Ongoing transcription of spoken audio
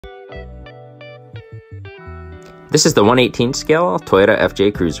This is the 1/18 scale Toyota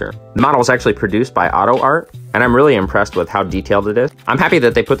FJ Cruiser. The model was actually produced by Auto Art, and I'm really impressed with how detailed it is. I'm happy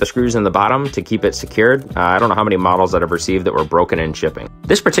that they put the screws in the bottom to keep it secured. I don't know how many models that I've received that were broken in shipping.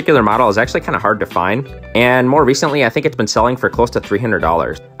 This particular model is actually kind of hard to find, and more recently I think it's been selling for close to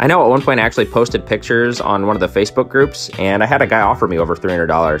 $300. I know at one point I actually posted pictures on one of the Facebook groups, and I had a guy offer me over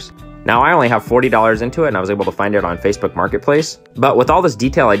 $300. Now, I only have $40 into it, and I was able to find it on Facebook Marketplace. But with all this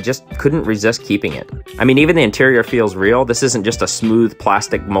detail, I just couldn't resist keeping it. I mean, even the interior feels real. This isn't just a smooth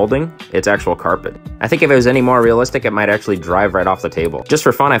plastic molding, it's actual carpet. I think if it was any more realistic, it might actually drive right off the table. Just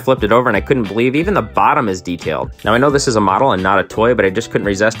for fun, I flipped it over and I couldn't believe even the bottom is detailed. Now, I know this is a model and not a toy, but I just couldn't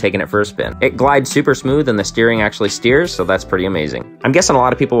resist taking it for a spin. It glides super smooth and the steering actually steers, so that's pretty amazing. I'm guessing a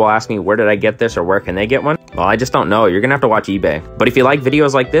lot of people will ask me, where did I get this or where can they get one? Well, I just don't know. You're gonna have to watch eBay. But if you like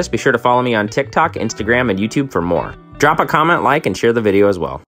videos like this, be sure to follow me on TikTok, Instagram, and YouTube for more. Drop a comment, like, and share the video as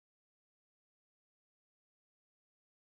well.